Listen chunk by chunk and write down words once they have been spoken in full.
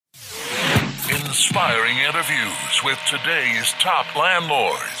Inspiring interviews with today's top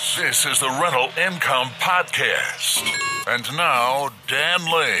landlords. This is the Rental Income Podcast. And now, Dan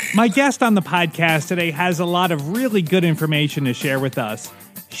Lane. My guest on the podcast today has a lot of really good information to share with us.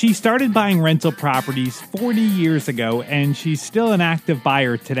 She started buying rental properties 40 years ago, and she's still an active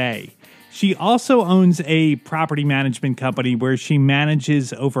buyer today. She also owns a property management company where she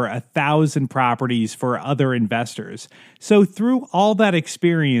manages over 1,000 properties for other investors. So through all that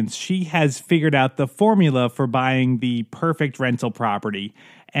experience, she has figured out the formula for buying the perfect rental property.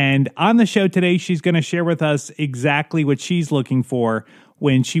 And on the show today, she's going to share with us exactly what she's looking for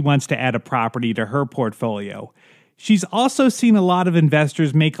when she wants to add a property to her portfolio. She's also seen a lot of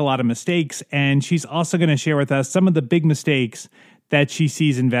investors make a lot of mistakes, and she's also going to share with us some of the big mistakes that she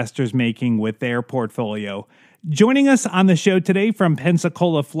sees investors making with their portfolio. Joining us on the show today from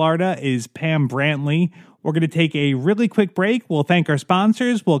Pensacola, Florida is Pam Brantley. We're going to take a really quick break. We'll thank our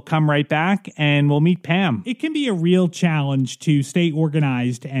sponsors. We'll come right back and we'll meet Pam. It can be a real challenge to stay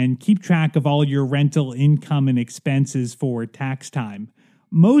organized and keep track of all your rental income and expenses for tax time.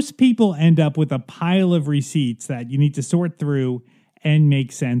 Most people end up with a pile of receipts that you need to sort through and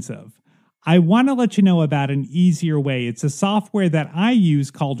make sense of. I want to let you know about an easier way. It's a software that I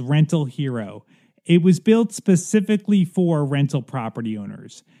use called Rental Hero. It was built specifically for rental property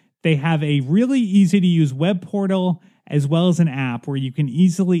owners. They have a really easy-to-use web portal as well as an app where you can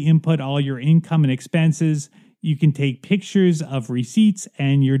easily input all your income and expenses. You can take pictures of receipts,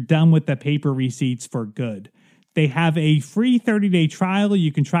 and you're done with the paper receipts for good. They have a free 30-day trial.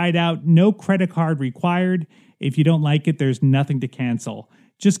 You can try it out. No credit card required. If you don't like it, there's nothing to cancel.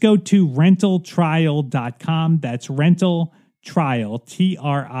 Just go to rentaltrial.com. That's rental trial,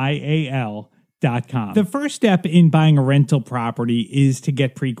 TRIAL.com. The first step in buying a rental property is to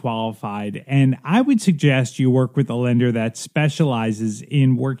get pre-qualified. And I would suggest you work with a lender that specializes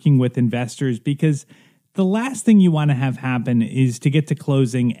in working with investors, because the last thing you want to have happen is to get to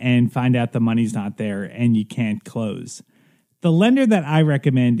closing and find out the money's not there and you can't close. The lender that I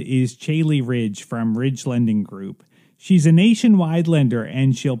recommend is Chaley Ridge from Ridge Lending Group. She's a nationwide lender,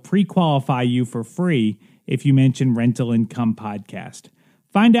 and she'll pre-qualify you for free if you mention Rental Income Podcast.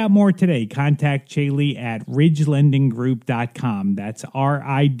 Find out more today. Contact Chaley at ridgelendinggroup.com. That's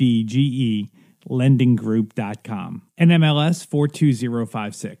RIDGE lendinggroup.com. NMLS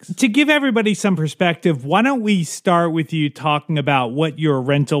 42056. To give everybody some perspective, why don't we start with you talking about what your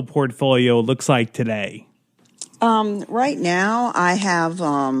rental portfolio looks like today? Right now, I have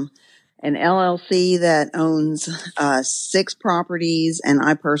an LLC that owns 6 properties, and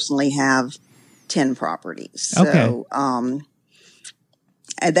I personally have 10 properties. So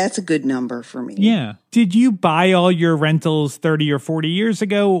that's a good number for me. Yeah. Did you buy all your rentals 30 or 40 years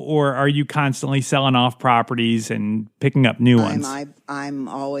ago, or are you constantly selling off properties and picking up new ones? I'm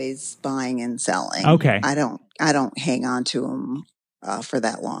always buying and selling. Okay. I don't hang on to them for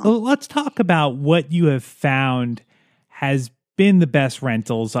that long. Well, let's talk about what you have found has been the best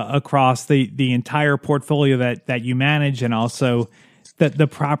rentals across the entire portfolio that you manage, and also the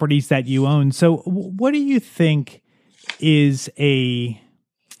properties that you own. So what do you think is a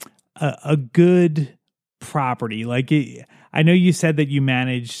good property? Like, I know you said that you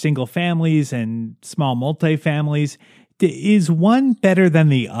manage single families and small multifamilies. Is one better than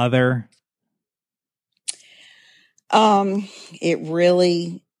the other? It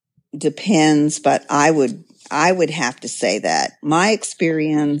really depends, but I would have to say that my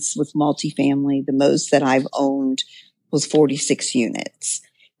experience with multifamily, the most that I've owned was 46 units,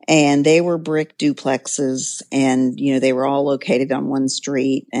 and they were brick duplexes, and, they were all located on one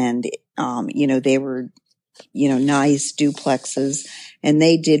street, and, they were, nice duplexes, and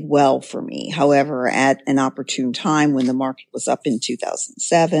they did well for me. However, at an opportune time when the market was up in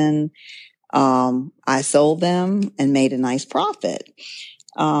 2007, I sold them and made a nice profit.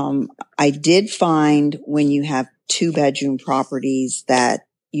 I did find when you have 2-bedroom properties that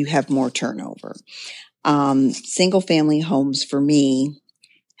you have more turnover. Single family homes for me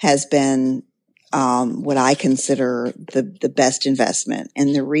has been what I consider the best investment.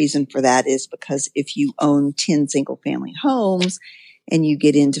 And the reason for that is because if you own 10 single family homes and you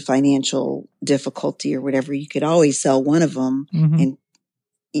get into financial difficulty or whatever, you could always sell one of them. Mm-hmm. And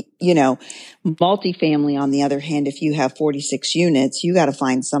multifamily, on the other hand, if you have 46 units, you got to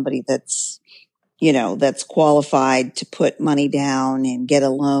find somebody that's qualified to put money down and get a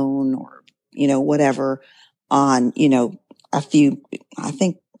loan or, whatever on, a few. I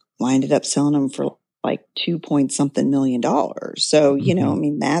think I ended up selling them for like $2 million. So,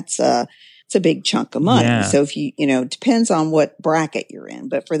 it's a big chunk of money. Yeah. So if depends on what bracket you're in,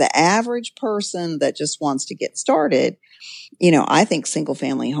 but for the average person that just wants to get started, I think single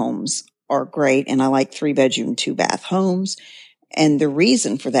family homes are great. And I like 3-bedroom, 2-bath homes. And the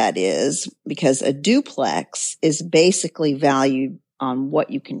reason for that is because a duplex is basically valued on what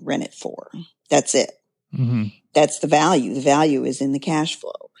you can rent it for. That's it. Mm-hmm. That's the value. The value is in the cash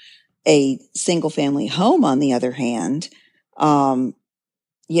flow. A single family home, on the other hand,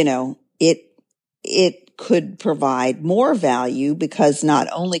 it could provide more value because not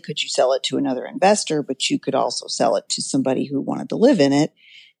only could you sell it to another investor, but you could also sell it to somebody who wanted to live in it.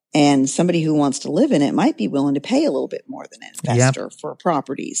 And somebody who wants to live in it might be willing to pay a little bit more than an investor for a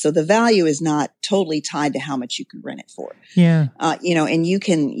property. So the value is not totally tied to how much you can rent it for. Yeah. And you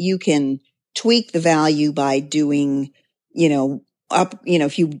can tweak the value by doing, I'm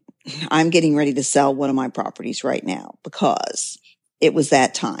getting ready to sell one of my properties right now because it was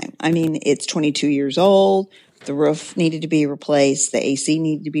that time. I mean, it's 22 years old. The roof needed to be replaced. The AC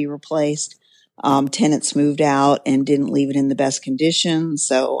needed to be replaced. Tenants moved out and didn't leave it in the best condition.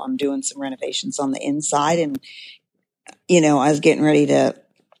 So I'm doing some renovations on the inside. And, I was getting ready to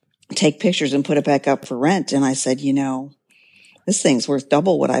take pictures and put it back up for rent. And I said, this thing's worth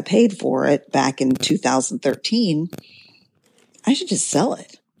double what I paid for it back in 2013. I should just sell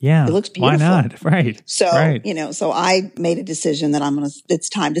it. Yeah. It looks beautiful. Why not? Right. So, right. So I made a decision that it's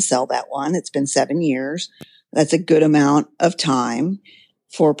time to sell that one. It's been 7 years. That's a good amount of time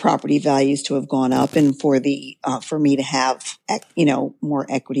for property values to have gone up and for me to have, more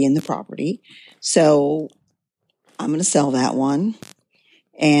equity in the property. So I'm going to sell that one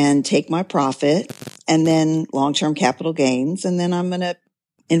and take my profit and then long-term capital gains. And then I'm going to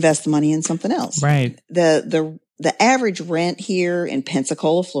invest the money in something else. Right. The average rent here in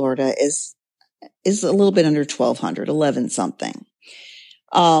Pensacola, Florida is a little bit under 1,200, 11 something.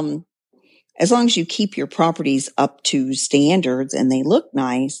 As long as you keep your properties up to standards and they look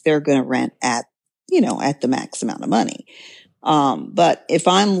nice, they're going to rent at the max amount of money. But if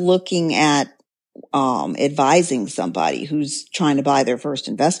I'm looking at advising somebody who's trying to buy their first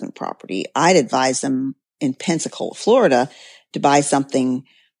investment property, I'd advise them in Pensacola, Florida, to buy something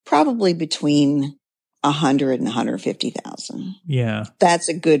probably between 100 and 150,000. Yeah. That's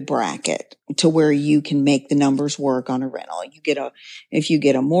a good bracket to where you can make the numbers work on a rental. If you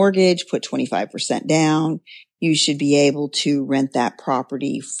get a mortgage, put 25% down, you should be able to rent that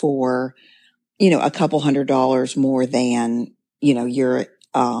property for, a couple $100 more than, your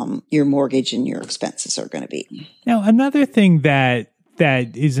mortgage and your expenses are going to be. Now, another thing that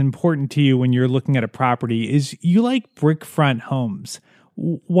is important to you when you're looking at a property is you like brick front homes.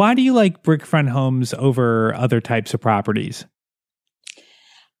 Why do you like brick front homes over other types of properties?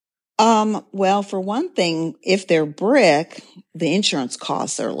 Well, for one thing, if they're brick, the insurance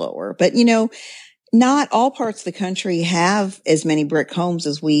costs are lower. But, not all parts of the country have as many brick homes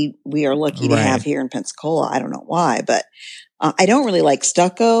as we are lucky to have here in Pensacola. I don't know why, but I don't really like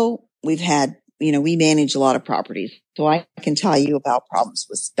stucco. We've had, we manage a lot of properties. So I can tell you about problems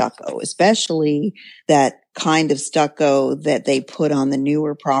with stucco, especially that kind of stucco that they put on the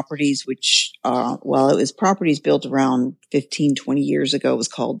newer properties, which, it was properties built around 15, 20 years ago. It was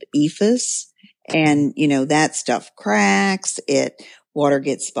called EFS. And, that stuff cracks. Water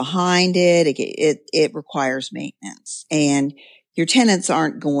gets behind it. It requires maintenance. And your tenants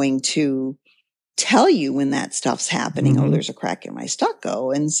aren't going to tell you when that stuff's happening. Mm-hmm. Oh, there's a crack in my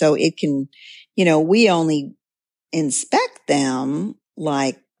stucco. And so it can, we only inspect them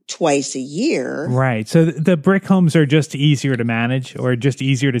like twice a year. Right. So the brick homes are just easier to manage or just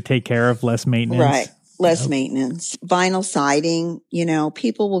easier to take care of, less maintenance. Right. Less maintenance. Vinyl siding,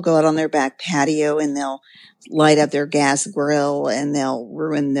 people will go out on their back patio and they'll light up their gas grill and they'll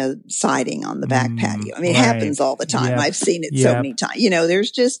ruin the siding on the back patio. I mean, it happens all the time. Yep. I've seen it so many times. There's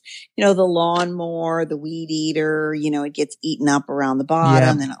just, the lawnmower, the weed eater, it gets eaten up around the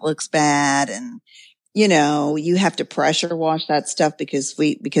bottom and it looks bad. And, you have to pressure wash that stuff because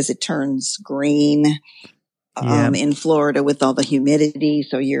it turns green. In Florida with all the humidity.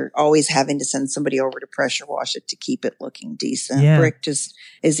 So you're always having to send somebody over to pressure wash it to keep it looking decent. Yeah. Brick just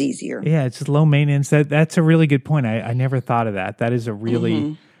is easier. Yeah. It's just low maintenance. That's a really good point. I never thought of that. That is a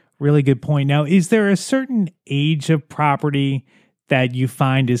really, really good point. Now, is there a certain age of property that you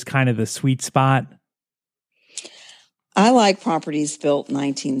find is kind of the sweet spot? I like properties built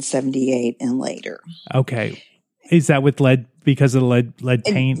 1978 and later. Okay. Is that with lead, because of the lead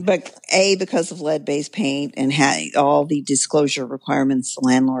paint? But because of lead-based paint and all the disclosure requirements the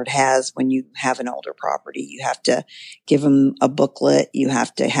landlord has when you have an older property. You have to give them a booklet. You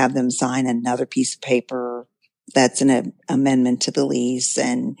have to have them sign another piece of paper that's an amendment to the lease,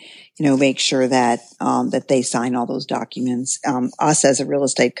 and make sure that that they sign all those documents. Us as a real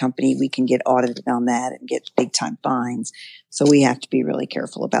estate company, we can get audited on that and get big time fines. So we have to be really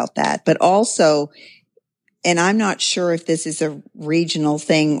careful about that. But also, and I'm not sure if this is a regional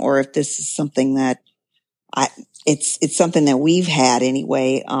thing or if this is something that it's something that we've had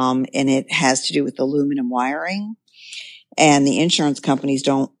anyway. And it has to do with aluminum wiring. And the insurance companies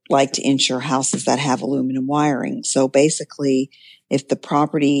don't like to insure houses that have aluminum wiring. So basically, if the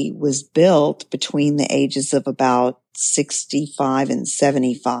property was built between the ages of about 65 and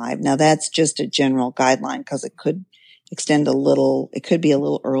 75, now that's just a general guideline because it could extend a little, it could be a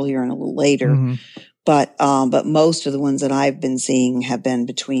little earlier and a little later. Mm-hmm. But most of the ones that I've been seeing have been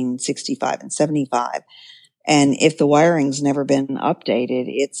between 65 and 75. And if the wiring's never been updated,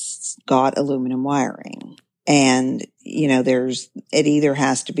 it's got aluminum wiring. And, it either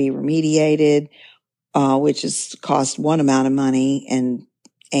has to be remediated, which is cost one amount of money.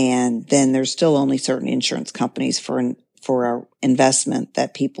 And then there's still only certain insurance companies for our investment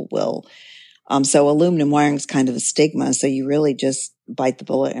that people will. So aluminum wiring is kind of a stigma. So you really just bite the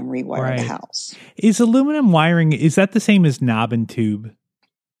bullet and rewire the house. Is aluminum wiring, is that the same as knob and tube?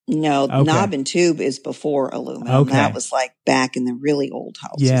 No, knob and tube is before aluminum. Okay. That was like back in the really old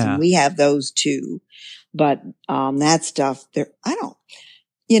houses. Yeah. And we have those too. But that stuff,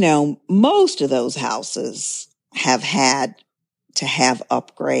 most of those houses have had to have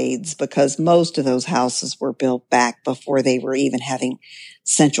upgrades because most of those houses were built back before they were even having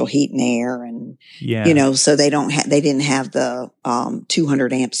central heat and air and, so they didn't have the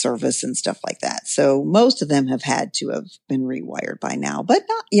 200 amp service and stuff like that. So most of them have had to have been rewired by now, but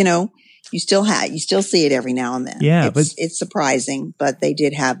not, you still see it every now and then. Yeah. It's surprising, but they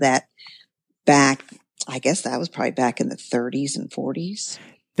did have that back. I guess that was probably back in the 30s and 40s.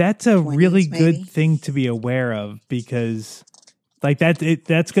 That's a really good thing to be aware of because like that's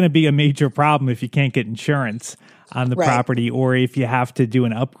going to be a major problem if you can't get insurance on the property or if you have to do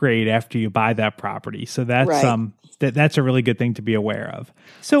an upgrade after you buy that property. So that's that's a really good thing to be aware of.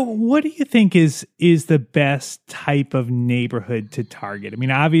 So what do you think is the best type of neighborhood to target? I mean,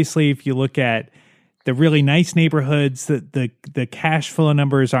 obviously if you look at the really nice neighborhoods, the cash flow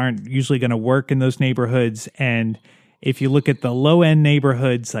numbers aren't usually going to work in those neighborhoods. And if you look at the low end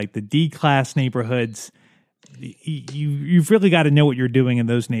neighborhoods, like the D-class neighborhoods, you've really got to know what you're doing in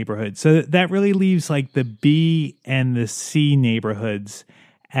those neighborhoods. So that really leaves like the B and the C neighborhoods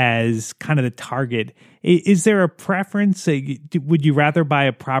as kind of the target. Is there a preference? Would you rather buy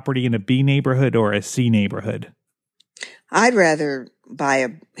a property in a B neighborhood or a C neighborhood? I'd rather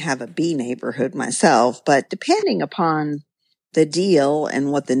have a B neighborhood myself, but depending upon the deal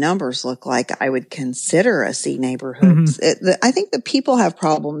and what the numbers look like, I would consider a C neighborhood. Mm-hmm. I think that people have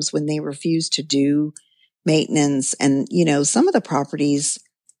problems when they refuse to do maintenance and, some of the properties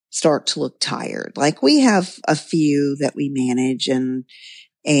start to look tired. Like we have a few that we manage and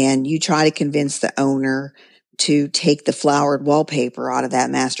you try to convince the owner to take the flowered wallpaper out of that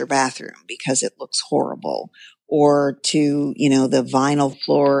master bathroom because it looks horrible. Or to, the vinyl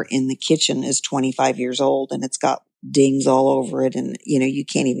floor in the kitchen is 25 years old and it's got dings all over it and, you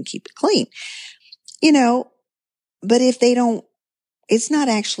can't even keep it clean. But if they don't, it's not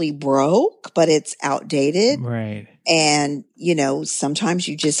actually broke, but it's outdated. Right. And, sometimes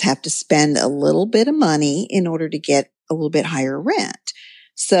you just have to spend a little bit of money in order to get a little bit higher rent.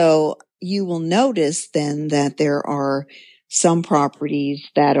 So you will notice then that there are some properties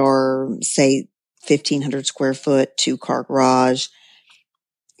that are, say, 1,500 square foot, 2-car garage,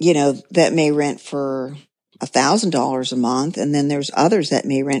 that may rent for $1,000 a month. And then there's others that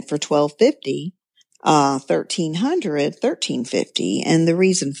may rent for $1,250, $1,300, $1,350. And the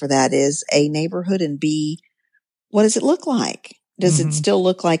reason for that is A, neighborhood, and B, what does it look like? Does it still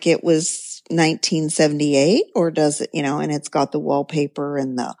look like it was 1978 or does it, and it's got the wallpaper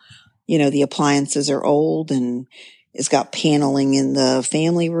and the appliances are old and it's got paneling in the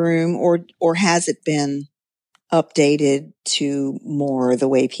family room or has it been updated to more the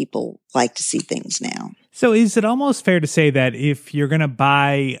way people like to see things now? So is it almost fair to say that if you're going to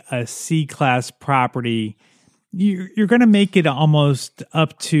buy a C-class property, you're going to make it almost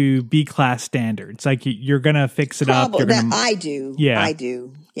up to B-class standards? Like you're going to fix it up? I do. Yeah. I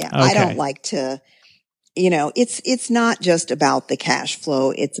do. Yeah. Okay. I don't like to, it's not just about the cash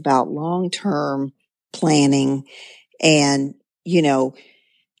flow. It's about long-term planning. And,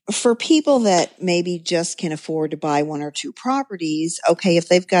 for people that maybe just can afford to buy 1 or 2 properties, okay, if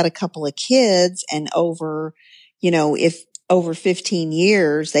they've got a couple of kids and if over 15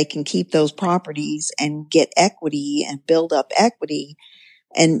 years, they can keep those properties and get equity and build up equity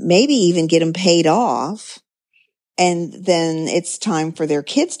and maybe even get them paid off. And then it's time for their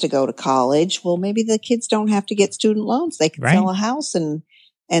kids to go to college. Well, maybe the kids don't have to get student loans. They can sell a house and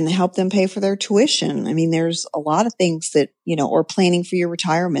and help them pay for their tuition. I mean, there's a lot of things that, or planning for your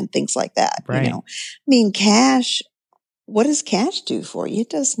retirement, things like that, Right. I mean, cash, what does cash do for you? It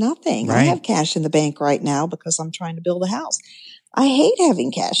does nothing. Right. I have cash in the bank right now because I'm trying to build a house. I hate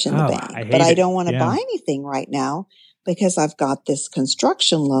having cash in the bank, but I don't want to buy anything right now because I've got this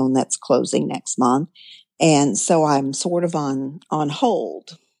construction loan that's closing next month. And so I'm sort of on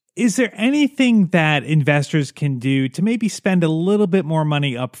hold. Is there anything that investors can do to maybe spend a little bit more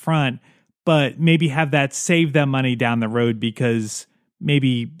money up front, but maybe have that save them money down the road because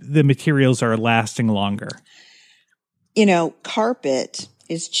maybe the materials are lasting longer? Carpet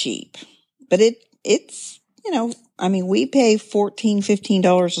is cheap, but it's, I mean, we pay $14,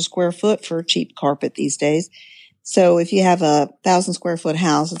 $15 a square foot for cheap carpet these days. So if you have a 1,000 square foot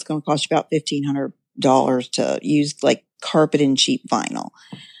house, it's going to cost you about $1,500 to use like carpet and cheap vinyl.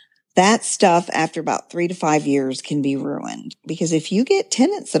 That stuff after about 3 to 5 years can be ruined because if you get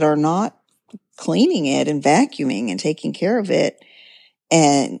tenants that are not cleaning it and vacuuming and taking care of it,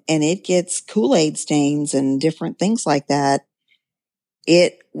 and it gets Kool-Aid stains and different things like that,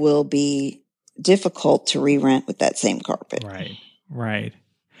 it will be difficult to re-rent with that same carpet. Right.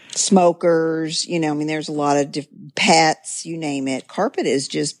 Smokers, there's a lot of pets, you name it. Carpet is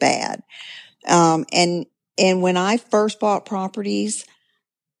just bad. And when I first bought properties,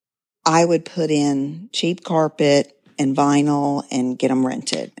 I would put in cheap carpet and vinyl and get them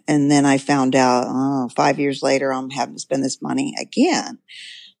rented. And then I found out, 5 years later, I'm having to spend this money again.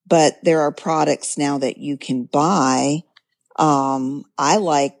 But there are products now that you can buy. I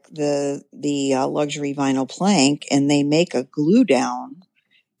like the luxury vinyl plank, and they make a glue down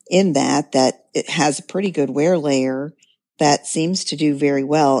in that it has a pretty good wear layer that seems to do very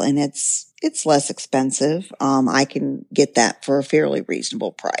well. And it's less expensive. I can get that for a fairly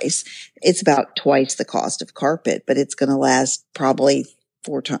reasonable price. It's about twice the cost of carpet, but it's going to last probably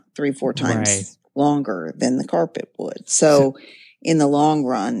 4 times longer than the carpet would. So in the long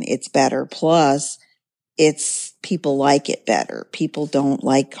run, it's better. Plus, people like it better. People don't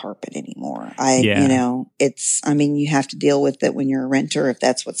like carpet anymore. You have to deal with it when you're a renter if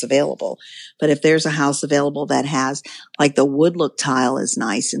that's what's available. But if there's a house available that has, like, the wood look tile is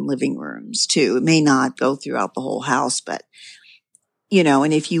nice in living rooms too. It may not go throughout the whole house, but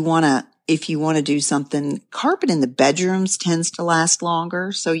and if you want to do something, carpet in the bedrooms tends to last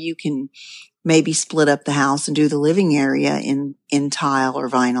longer. So you can maybe split up the house and do the living area in tile or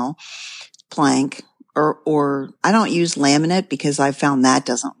vinyl plank. Or I don't use laminate because I found that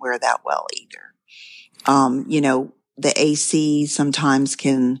doesn't wear that well either. The AC sometimes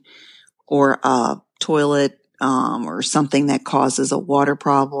can, or a toilet, or something that causes a water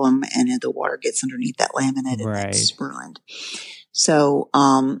problem and the water gets underneath that laminate and it's ruined. So,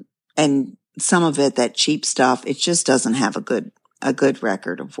 and some of it, that cheap stuff, it just doesn't have a good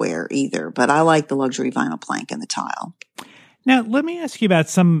record of wear either. But I like the luxury vinyl plank and the tile. Now, let me ask you about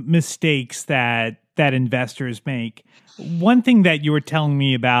some mistakes that investors make. One thing that you were telling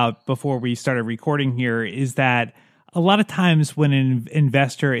me about before we started recording here is that a lot of times when an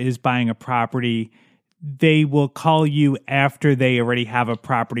investor is buying a property, they will call you after they already have a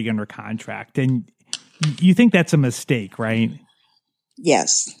property under contract. And you think that's a mistake, right?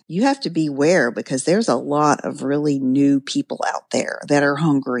 Yes, you have to beware because there's a lot of really new people out there that are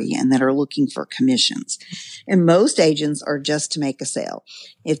hungry and that are looking for commissions. And most agents are just to make a sale.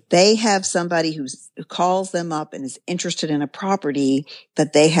 If they have somebody who calls them up and is interested in a property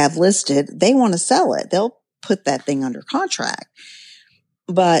that they have listed, they want to sell it. They'll put that thing under contract.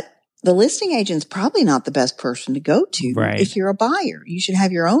 But the listing agent's probably not the best person to go to. Right. If you're a buyer. You should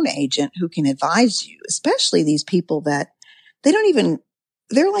have your own agent who can advise you, especially these people that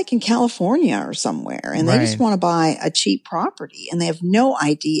they're like in California or somewhere and they just want to buy a cheap property and they have no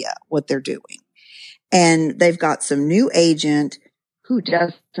idea what they're doing. And they've got some new agent who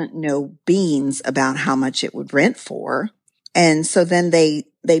doesn't know beans about how much it would rent for. And so then they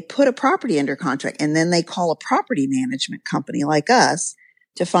put a property under contract and then they call a property management company like us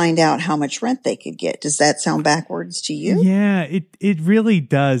to find out how much rent they could get. Does that sound backwards to you? Yeah, it really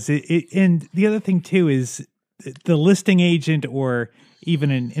does. And the other thing too is the listing agent or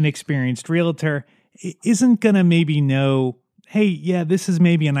even an inexperienced realtor isn't going to maybe know, hey, yeah, this is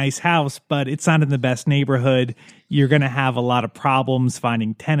maybe a nice house, but it's not in the best neighborhood. You're going to have a lot of problems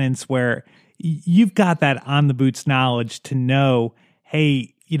finding tenants, where you've got that on the boots knowledge to know,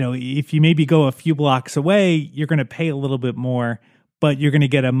 hey, if you maybe go a few blocks away, you're going to pay a little bit more, but you're going to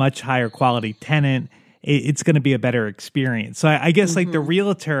get a much higher quality tenant. It's going to be a better experience. So I guess like the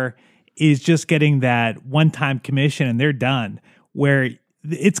realtor is just getting that one-time commission and they're done. Where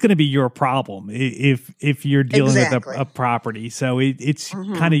it's going to be your problem if you're dealing Exactly. with a property. So it's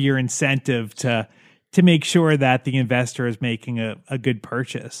kind of your incentive to make sure that the investor is making a good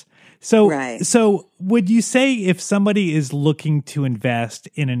purchase. So, Right. so would you say if somebody is looking to invest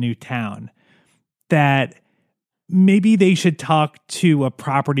in a new town that maybe they should talk to a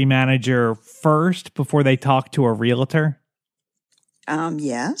property manager first before they talk to a realtor?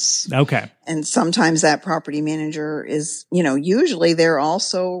 Yes. Okay. And sometimes that property manager is, usually they're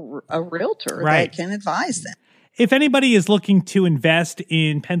also a realtor that can advise them. If anybody is looking to invest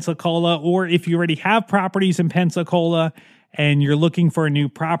in Pensacola, or if you already have properties in Pensacola and you're looking for a new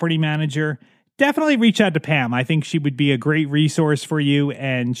property manager, definitely reach out to Pam. I think she would be a great resource for you,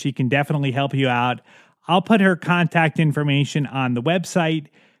 and she can definitely help you out. I'll put her contact information on the website.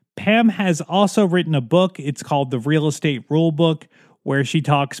 Pam has also written a book. It's called The Real Estate Rule Book, where she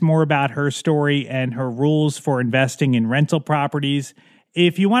talks more about her story and her rules for investing in rental properties.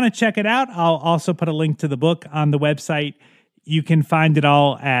 If you want to check it out, I'll also put a link to the book on the website. You can find it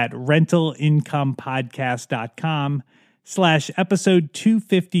all at rentalincomepodcast.com/episode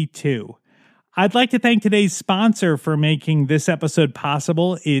 252. I'd like to thank today's sponsor for making this episode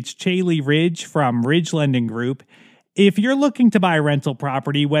possible. It's Chaley Ridge from Ridge Lending Group. If you're looking to buy a rental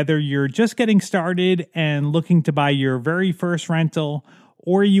property, whether you're just getting started and looking to buy your very first rental,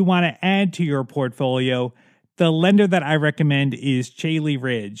 or you want to add to your portfolio, the lender that I recommend is Chaley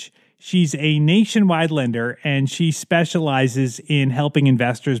Ridge. She's a nationwide lender, and she specializes in helping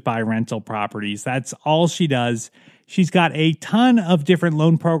investors buy rental properties. That's all she does. She's got a ton of different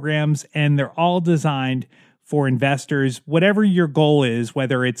loan programs, and they're all designed for investors. Whatever your goal is,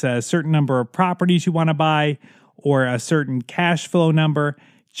 whether it's a certain number of properties you want to buy or a certain cash flow number,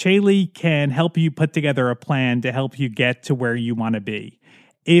 Chaley can help you put together a plan to help you get to where you want to be.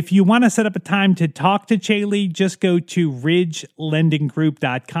 If you want to set up a time to talk to Chaley, just go to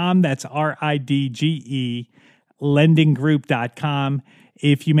ridgelendinggroup.com. That's RIDGE, lendinggroup.com.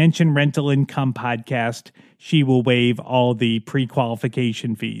 If you mention Rental Income Podcast, she will waive all the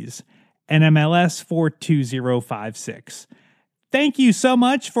pre-qualification fees. NMLS 42056. Thank you so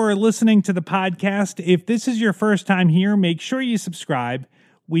much for listening to the podcast. If this is your first time here, make sure you subscribe.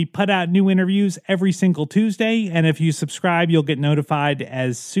 We put out new interviews every single Tuesday, and if you subscribe, you'll get notified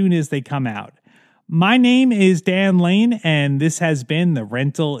as soon as they come out. My name is Dan Lane, and this has been the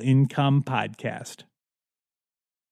Rental Income Podcast.